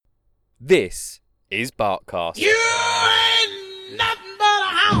This is Barkcast. You ain't nothing but a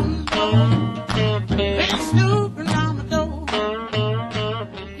hound dog. Been snooping around the door.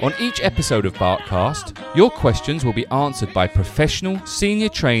 On each episode of Barkcast, your questions will be answered by professional, senior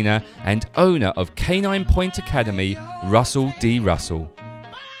trainer and owner of Canine Point Academy, Russell D. Russell.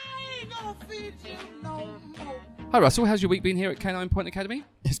 I ain't gonna feed you no more. Hi Russell, how's your week been here at Canine Point Academy?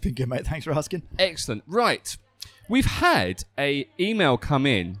 It's been good, mate. Thanks for asking. Excellent. Right. We've had an email come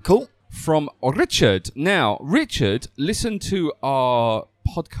in Cool. from Richard. Now, Richard listened to our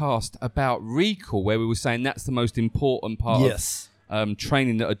podcast about recall, where we were saying that's the most important part Yes. of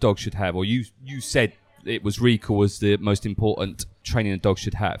training that a dog should have, or you said it was recall was the most important training a dog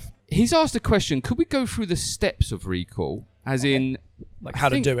should have. He's asked a question, could we go through the steps of recall, as in... Like how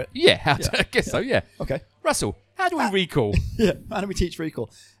to do it. Yeah, I guess so, yeah. Okay. Russell, how do we recall? Yeah. How do we teach recall?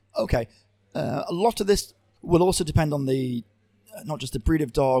 Okay. A lot of this will also depend on the not just the breed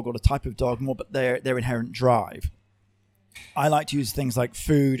of dog or the type of dog more, but their inherent drive. I like to use things like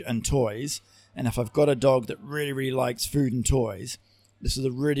food and toys. And if I've got a dog that really, really likes food and toys, this is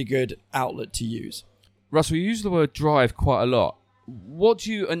a really good outlet to use. Russell, you use the word drive quite a lot. What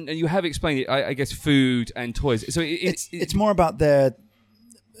do you, and you have explained it, I guess, food and toys. So It's more about their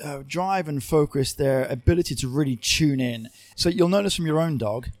drive and focus, their ability to really tune in. So you'll notice from your own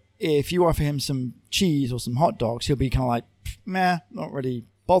dog, if you offer him some cheese or some hot dogs, he'll be kind of like, meh, not really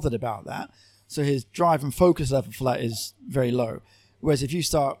bothered about that. So his drive and focus level for that is very low. Whereas if you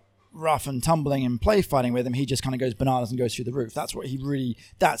start rough and tumbling and play fighting with him, he just kind of goes bananas and goes through the roof. That's what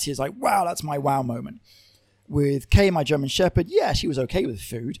that's his like, wow, that's my wow moment. With Kay, my German Shepherd, yeah, she was okay with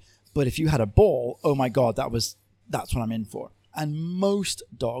food. But if you had a ball, oh my God, that's what I'm in for. And most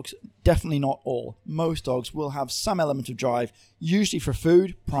dogs, definitely not all, most dogs will have some element of drive, usually for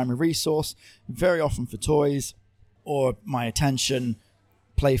food, primary resource, very often for toys, or my attention,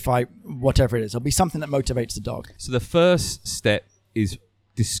 play fight, whatever it is. There'll be something that motivates the dog. So the first step is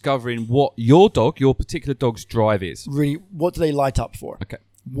discovering what your particular dog's drive is. Really, what do they light up for? Okay.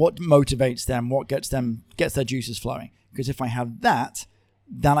 What motivates them? What gets their juices flowing? Because if I have that,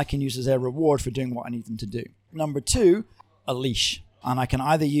 then I can use as their reward for doing what I need them to do. Number 2, a leash. And I can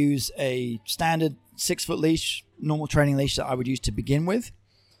either use a standard 6-foot leash, normal training leash that I would use to begin with.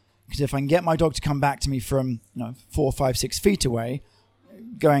 Because if I can get my dog to come back to me from 4, 5, 6 feet away,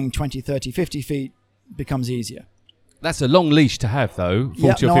 going 20, 30, 50 feet becomes easier. That's a long leash to have, though,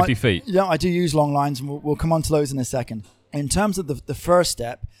 40 or 50 feet. Yeah, I do use long lines, and we'll come on to those in a second. In terms of the first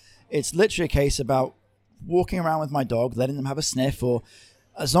step, it's literally a case about walking around with my dog, letting them have a sniff, or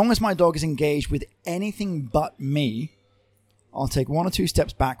as long as my dog is engaged with anything but me, I'll take 1 or 2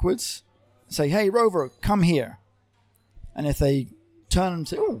 steps backwards, say, hey, Rover, come here. And if they turn and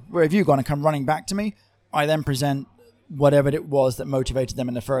say, oh, where have you gone, and come running back to me, I then present whatever it was that motivated them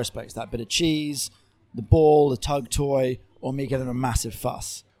in the first place. That bit of cheese, the ball, the tug toy, or me giving them a massive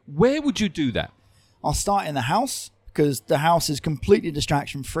fuss. Where would you do that? I'll start in the house, because the house is completely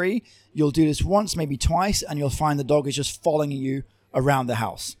distraction-free. You'll do this once, maybe twice, and you'll find the dog is just following you around the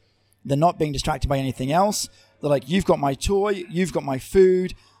house. They're not being distracted by anything else. They're like, you've got my toy, you've got my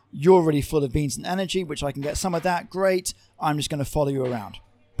food, you're really full of beans and energy, which I can get some of that, great. I'm just going to follow you around.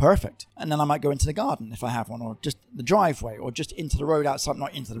 Perfect. And then I might go into the garden if I have one, or just the driveway, or just into the road outside,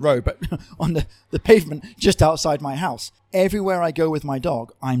 not into the road, but on the pavement just outside my house. Everywhere I go with my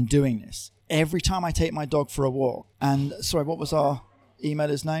dog, I'm doing this. Every time I take my dog for a walk, and sorry, what was our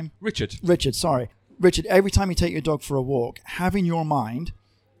emailer's name? Richard, sorry. Richard, every time you take your dog for a walk, have in your mind,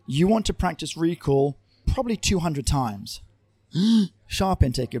 you want to practice recall probably 200 times. Sharp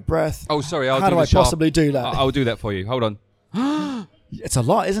intake of breath. Oh, sorry, How do I possibly do that? I'll do that for you. Hold on. It's a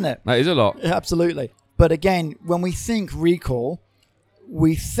lot, isn't it? That is a lot. Yeah, absolutely. But again, when we think recall,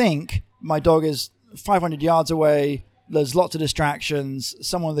 we think my dog is 500 yards away, there's lots of distractions,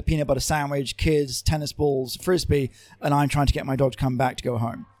 someone with a peanut butter sandwich, kids, tennis balls, frisbee, and I'm trying to get my dog to come back to go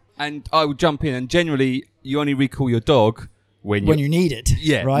home. And I would jump in, and generally, you only recall your dog when you need it.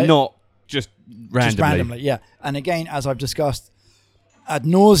 Yeah, right? not just randomly. Just randomly, yeah. And again, as I've discussed ad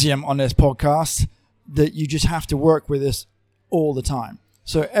nauseum on this podcast, that you just have to work with this all the time.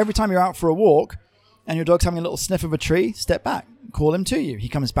 So every time you're out for a walk and your dog's having a little sniff of a tree, step back, call him to you. He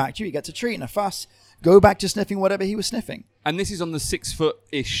comes back to you, he gets a treat and a fuss, go back to sniffing whatever he was sniffing. And this is on the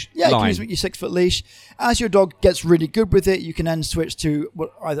 6-foot-ish line. Yeah, you can line. use your 6-foot leash. As your dog gets really good with it, you can then switch to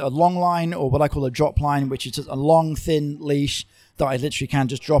either a long line or what I call a drop line, which is just a long, thin leash that I literally can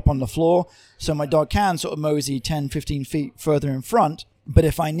just drop on the floor. So my dog can sort of mosey 10, 15 feet further in front. But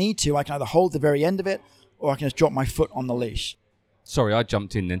if I need to, I can either hold the very end of it or I can just drop my foot on the leash. Sorry, I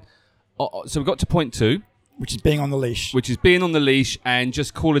jumped in then. So we got to point 2. which is being on the leash. which is being on the leash and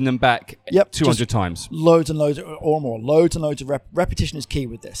just calling them back Yep, 200 just times. Loads and loads or more. Loads and loads of repetition is key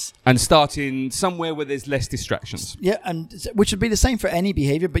with this. And starting somewhere where there's less distractions. Yeah, and which would be the same for any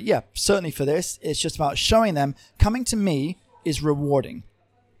behavior, but yeah, certainly for this, it's just about showing them coming to me is rewarding.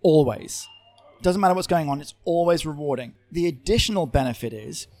 Always. Doesn't matter what's going on, it's always rewarding. The additional benefit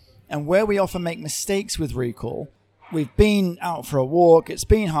is, and where we often make mistakes with recall, we've been out for a walk, it's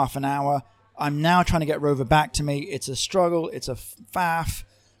been half an hour, I'm now trying to get Rover back to me, it's a struggle, it's a faff.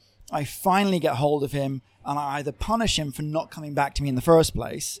 I finally get hold of him, and I either punish him for not coming back to me in the first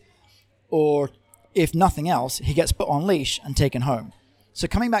place, or if nothing else, he gets put on leash and taken home. So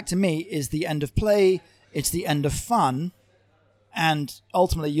coming back to me is the end of play, it's the end of fun, and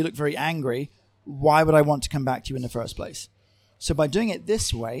ultimately you look very angry. Why would I want to come back to you in the first place? So by doing it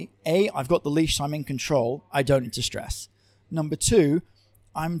this way, A, I've got the leash, so I'm in control. I don't need to stress. Number 2,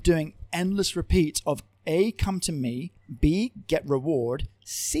 I'm doing endless repeats of A, come to me, B, get reward,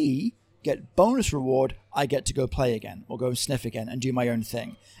 C, get bonus reward, I get to go play again or go sniff again and do my own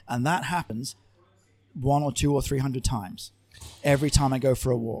thing. And that happens 100 or 200 or 300 times every time I go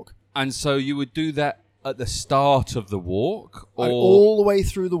for a walk. And so you would do that at the start of the walk? Or All the way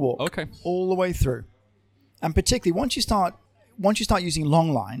through the walk. Okay. All the way through. And particularly once you start using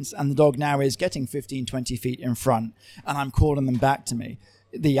long lines and the dog now is getting 15, 20 feet in front and I'm calling them back to me,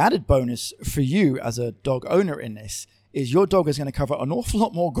 the added bonus for you as a dog owner in this is your dog is going to cover an awful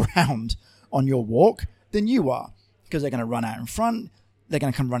lot more ground on your walk than you are, because they're going to run out in front, they're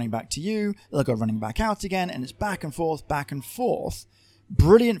going to come running back to you, they'll go running back out again, and it's back and forth, back and forth.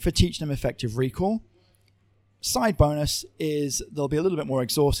 Brilliant for teaching them effective recall. Side bonus is they'll be a little bit more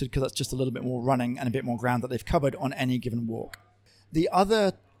exhausted because that's just a little bit more running and a bit more ground that they've covered on any given walk. The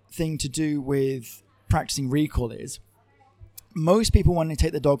other thing to do with practicing recall is most people want to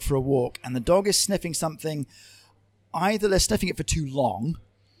take the dog for a walk and the dog is sniffing something, either they're sniffing it for too long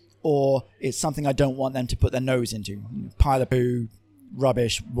or it's something I don't want them to put their nose into, pile of poo,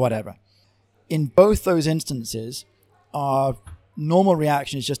 rubbish, whatever. In both those instances, our normal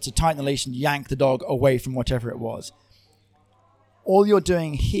reaction is just to tighten the leash and yank the dog away from whatever it was. All you're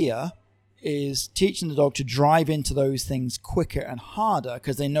doing here is teaching the dog to drive into those things quicker and harder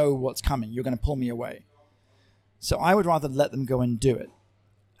because they know what's coming. You're going to pull me away. So I would rather let them go and do it.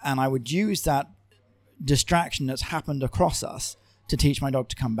 And I would use that distraction that's happened across us to teach my dog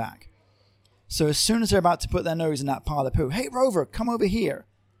to come back. So as soon as they're about to put their nose in that pile of poo, hey, Rover, come over here.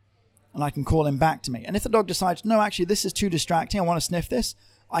 And I can call him back to me. And if the dog decides, no, actually, this is too distracting, I want to sniff this,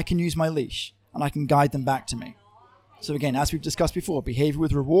 I can use my leash and I can guide them back to me. So again, as we've discussed before, behavior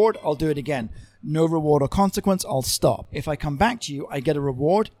with reward, I'll do it again. No reward or consequence, I'll stop. If I come back to you, I get a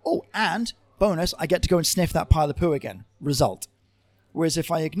reward. Oh, and bonus, I get to go and sniff that pile of poo again. Result. Whereas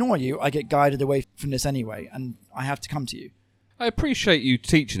if I ignore you, I get guided away from this anyway, and I have to come to you. I appreciate you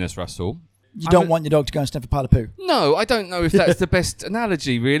teaching us, Russell. You don't want your dog to go and sniff a pile of poo. No, I don't know if that's the best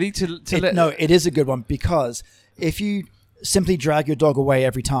analogy, really. No, it is a good one, because if you simply drag your dog away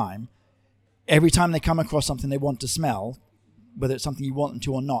every time they come across something they want to smell, whether it's something you want them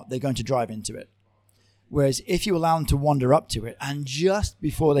to or not, they're going to drive into it. Whereas if you allow them to wander up to it, and just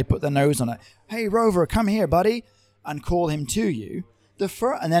before they put their nose on it, hey, Rover, come here, buddy, and call him to you,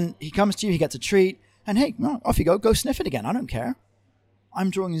 and then he comes to you, he gets a treat, and hey, off you go sniff it again, I don't care. I'm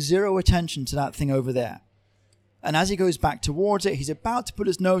drawing zero attention to that thing over there. And as he goes back towards it, he's about to put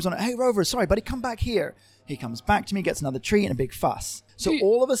his nose on it. Hey, Rover, sorry, buddy, come back here. He comes back to me, gets another treat and a big fuss. So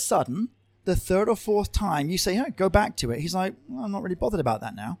all of a sudden, the third or fourth time you say, hey, go back to it, he's like, well, I'm not really bothered about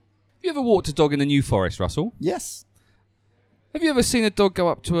that now. Have you ever walked a dog in the New Forest, Russell? Yes. Have you ever seen a dog go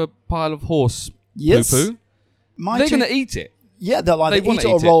up to a pile of horse Yes. poo-poo? They're going to eat it. Yeah, they'll either They eat it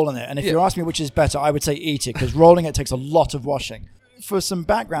or wanna eat roll in it. And if Yeah. you ask me which is better, I would say eat it, because rolling it takes a lot of washing. For some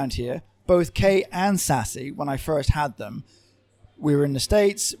background here, both Kay and Sassy, when I first had them, we were in the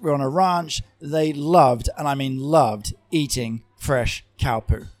States, we were on a ranch, they loved, and I mean loved, eating fresh cow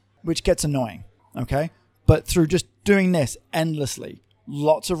poo, which gets annoying, okay? But through just doing this endlessly,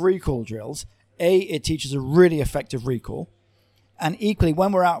 lots of recall drills, it teaches a really effective recall, and equally,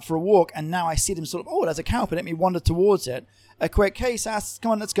 when we're out for a walk, and now I see them sort of, oh, there's a cow poo, let me wander towards it, a quick, hey, Sass,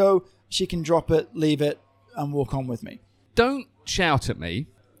 come on, let's go, she can drop it, leave it, and walk on with me. Don't shout at me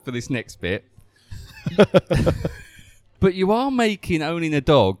for this next bit. But you are making owning a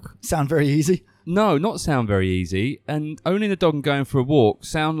dog... Sound very easy? No, not sound very easy. And owning a dog and going for a walk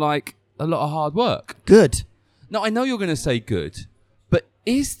sound like a lot of hard work. Good. No, I know you're going to say good. But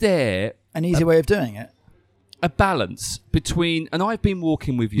is there... An easy way of doing it? A balance between... And I've been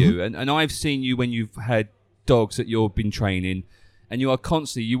walking with you, and I've seen you when you've had dogs that you've been training, and you are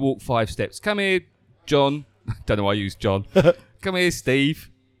constantly... You walk 5 steps. Come here, John. Don't know why I use John. Come here, Steve.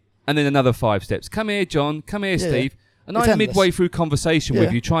 And then another 5 steps. Come here, John. Come here, Steve. And It's I'm endless. midway through conversation with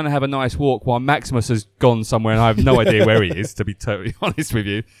Yeah. you, trying to have a nice walk while Maximus has gone somewhere and I have no idea where he is, to be totally honest with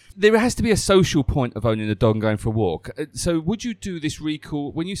you. There has to be a social point of owning a dog and going for a walk. So would you do this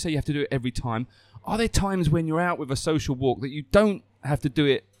recall, when you say you have to do it every time, are there times when you're out with a social walk that you don't have to do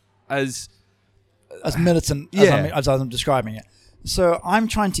it as militant Yeah. as I'm describing it? So I'm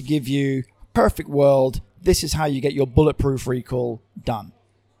trying to give you perfect world. This is how you get your bulletproof recall done.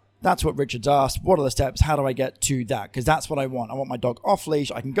 That's what Richard's asked. What are the steps? How do I get to that? Because that's what I want. I want my dog off leash.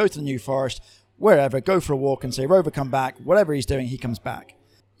 I can go to the New Forest, wherever, go for a walk and say, Rover, come back. Whatever he's doing, he comes back.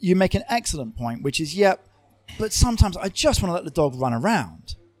 You make an excellent point, which is, yep, but sometimes I just want to let the dog run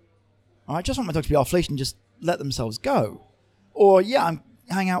around. I just want my dog to be off leash and just let themselves go. Or, yeah, I'm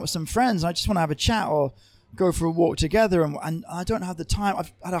hanging out with some friends. And I just want to have a chat or go for a walk together. And I don't have the time.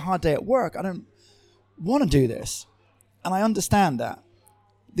 I've had a hard day at work. I don't want to do this. And I understand that.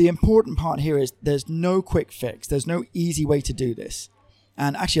 The important part here is there's no quick fix. There's no easy way to do this.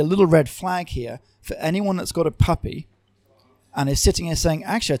 And actually a little red flag here for anyone that's got a puppy and is sitting here saying,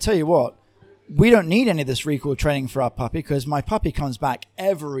 actually, I tell you what, we don't need any of this recall training for our puppy because my puppy comes back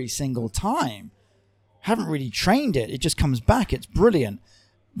every single time. Haven't really trained it. It just comes back. It's brilliant.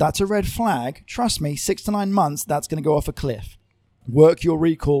 That's a red flag. Trust me, 6 to 9 months, that's going to go off a cliff. Work your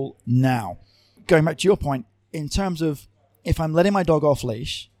recall now. Going back to your point, in terms of if I'm letting my dog off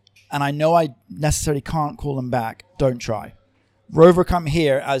leash and I know I necessarily can't call them back, don't try. Rover come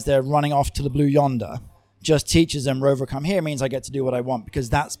here as they're running off to the blue yonder just teaches them Rover come here means I get to do what I want because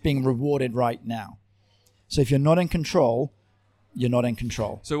that's being rewarded right now. So if you're not in control, you're not in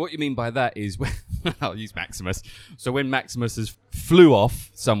control. So what you mean by that is, I'll use Maximus. So when Maximus has flew off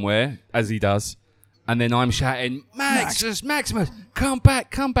somewhere, as he does, and then I'm shouting, Maximus, come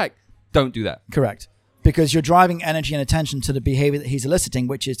back. Don't do that. Correct. Because you're driving energy and attention to the behavior that he's eliciting,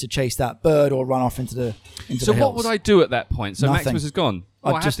 which is to chase that bird or run off into the hills. So what would I do at that point? So Nothing. Maximus is gone.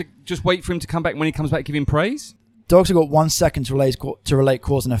 I'd Well, I have to just wait for him to come back. When he comes back, give him praise? Dogs have got 1 second to relate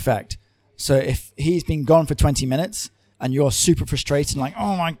cause and effect. So if he's been gone for 20 minutes and you're super frustrated, like,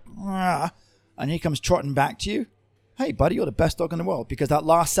 oh my, and he comes trotting back to you, hey, buddy, you're the best dog in the world because that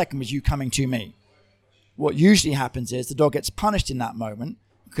last second was you coming to me. What usually happens is the dog gets punished in that moment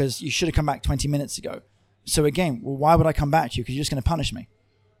because you should have come back 20 minutes ago. So again, well, why would I come back to you? Because you're just going to punish me.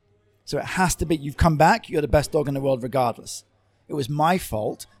 So it has to be, you've come back, you're the best dog in the world regardless. It was my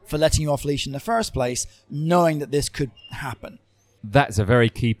fault for letting you off leash in the first place, knowing that this could happen. That's a very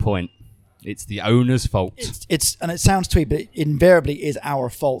key point. It's the owner's fault. It's and it sounds tweet, but it invariably is our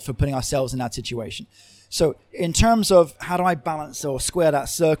fault for putting ourselves in that situation. So in terms of how do I balance or square that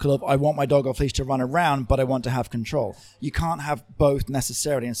circle of I want my dog off leash to run around, but I want to have control. You can't have both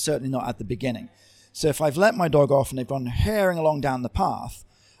necessarily, and certainly not at the beginning. So if I've let my dog off and they've gone herring along down the path,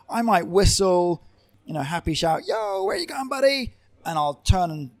 I might whistle, happy shout, yo, where you going, buddy? And I'll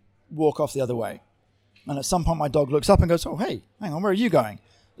turn and walk off the other way. And at some point my dog looks up and goes, oh, hey, hang on, where are you going?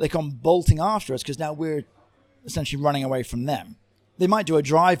 They come bolting after us because now we're essentially running away from them. They might do a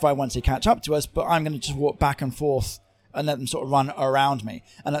drive-by once they catch up to us, but I'm going to just walk back and forth and let them sort of run around me.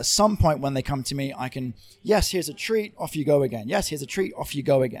 And at some point when they come to me, I can, yes, here's a treat, off you go again. Yes, here's a treat, off you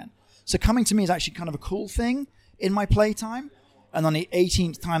go again. So coming to me is actually kind of a cool thing in my playtime. And on the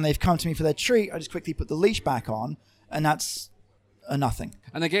 18th time they've come to me for their treat, I just quickly put the leash back on, and that's a nothing.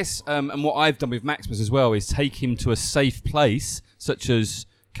 And I guess, and what I've done with Maximus as well is take him to a safe place, such as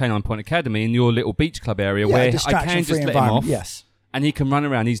Canine Point Academy in your little beach club area, where I can distraction-free just let him off. Yes. And he can run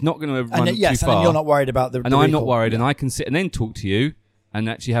around. He's not going to run too And far. then you're not worried about the And I'm not recall. worried, Yeah. and I can sit and then talk to you and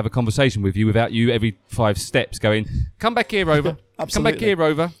actually have a conversation with you without you every 5 steps going, come back here, Rover. Come back Absolutely. here,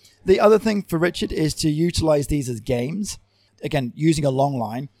 Rover. The other thing for Richard is to utilize these as games. Again, using a long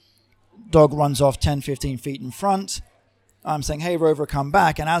line. Dog runs off 10, 15 feet in front. I'm saying, hey, Rover, come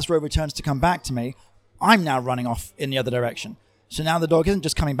back. And as Rover turns to come back to me, I'm now running off in the other direction. So now the dog isn't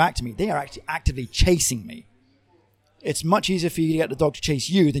just coming back to me. They are actually actively chasing me. It's much easier for you to get the dog to chase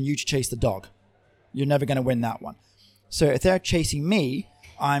you than you to chase the dog. You're never going to win that one. So if they're chasing me,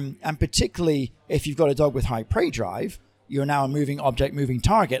 and particularly if you've got a dog with high prey drive, you're now a moving object, moving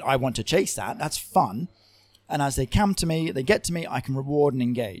target. I want to chase that. That's fun. And as they come to me, they get to me, I can reward and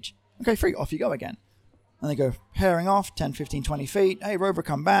engage. Okay, free, off you go again. And they go herring off 10, 15, 20 feet. Hey, Rover,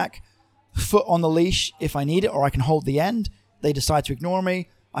 come back. Foot on the leash if I need it, or I can hold the end. They decide to ignore me.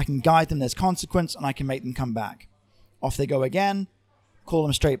 I can guide them. There's consequence, and I can make them come back. Off they go again. Call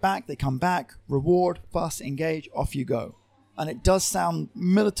them straight back. They come back. Reward, fuss, engage. Off you go. And it does sound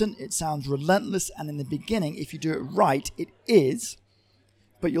militant. It sounds relentless. And in the beginning, if you do it right, it is.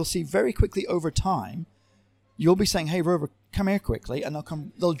 But you'll see very quickly over time, you'll be saying, "Hey, Rover, come here quickly," and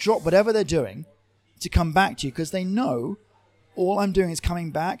they'll drop whatever they're doing to come back to you because they know all I'm doing is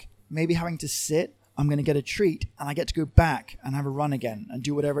coming back, maybe having to sit. I'm going to get a treat, and I get to go back and have a run again and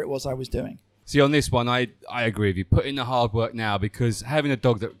do whatever it was I was doing. See, on this one, I agree with you. Put in the hard work now, because having a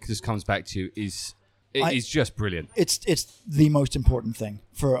dog that just comes back to you is just brilliant. It's the most important thing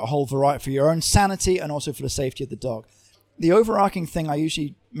for a whole variety, for your own sanity and also for the safety of the dog. The overarching thing I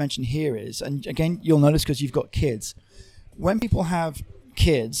usually mention here is, and again, you'll notice because you've got kids, when people have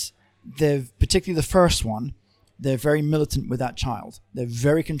kids, they're particularly the first one, they're very militant with that child. They're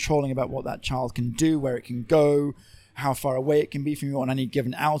very controlling about what that child can do, where it can go, how far away it can be from you on any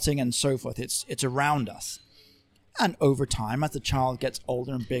given outing, and so forth. It's around us. And over time, as the child gets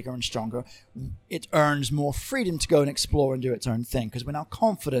older and bigger and stronger, it earns more freedom to go and explore and do its own thing because we're now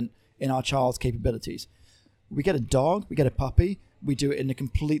confident in our child's capabilities. We get a dog, we get a puppy, we do it in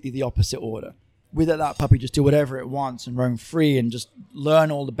completely the opposite order. We let that puppy just do whatever it wants and roam free and just learn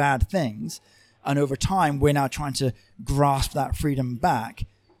all the bad things. And over time, we're now trying to grasp that freedom back.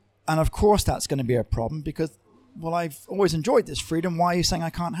 And of course, that's going to be a problem because, well, I've always enjoyed this freedom. Why are you saying I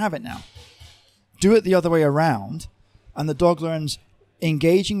can't have it now? Do it the other way around, and the dog learns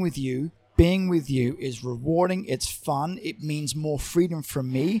engaging with you, being with you is rewarding, it's fun, it means more freedom for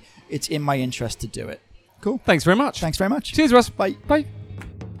me, it's in my interest to do it. Cool. Thanks very much. Thanks very much. Cheers, Russ. Bye. Bye.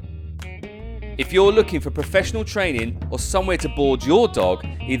 If you're looking for professional training or somewhere to board your dog,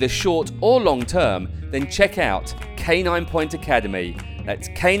 either short or long term, then check out Canine Point Academy. That's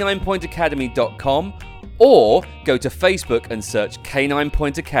caninepointacademy.com, or go to Facebook and search Canine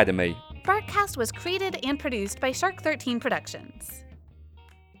Point Academy. Barkcast was created and produced by Shark 13 Productions.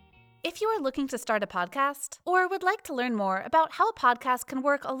 If you are looking to start a podcast or would like to learn more about how a podcast can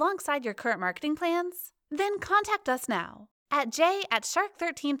work alongside your current marketing plans, then contact us now at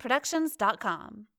j@shark13productions.com.